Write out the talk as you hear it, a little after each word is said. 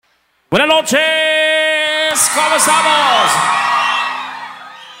Buenas noches, ¿cómo estamos?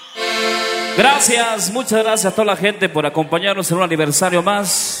 Gracias, muchas gracias a toda la gente por acompañarnos en un aniversario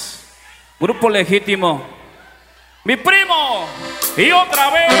más. Grupo Legítimo, mi primo, y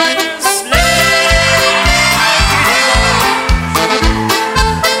otra vez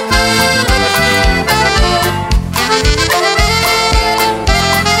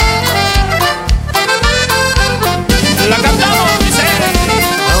la cantamos, dice.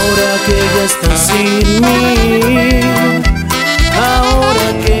 Ahora que ella está sin mí, ahora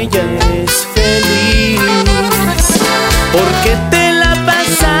que ella es feliz, ¿por qué te la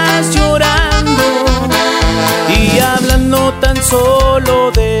pasas llorando y hablando tan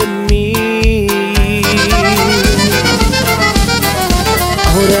solo de mí?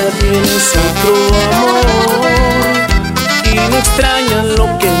 Ahora tienes otro amor y no extrañas lo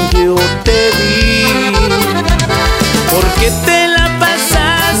que yo te di. ¿Por qué te la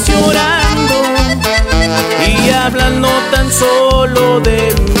pasas llorando y hablando tan solo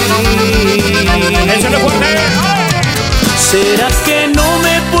de mí? ¡Échale fuerte! ¿Será que no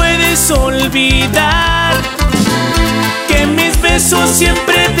me puedes olvidar? Que mis besos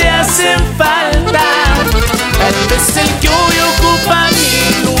siempre te hacen falta. Tal vez el que hoy ocupa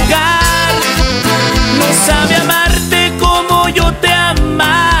mi lugar no sabe amarte como yo te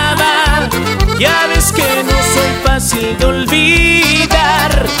amaba. Ya ves que no soy fácil de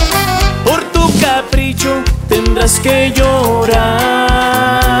olvidar. Por tu capricho tendrás que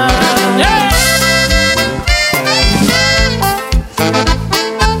llorar.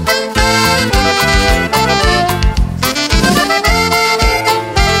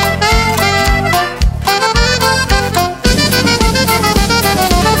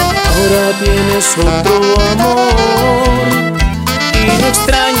 Ahora tienes otro amor y no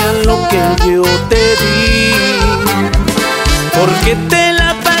extrañas lo que yo te di. ¿Por qué te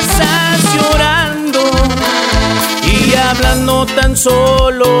la pasas llorando y hablando tan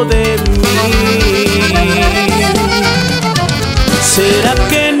solo de mí? ¿Será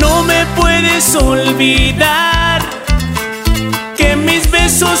que no me puedes olvidar? Que mis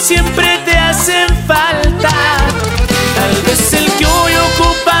besos siempre te hacen falta. Tal vez el que hoy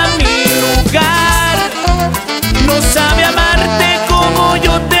ocupa mi lugar no sabe amarte como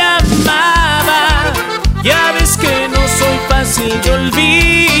yo te amaba. Ya ves que no soy fácil de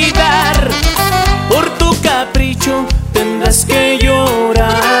olvidar. Por tu capricho tendrás que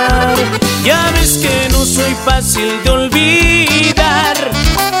llorar. Ya ves que no soy fácil de olvidar.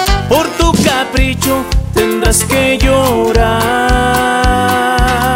 Por tu capricho tendrás que llorar.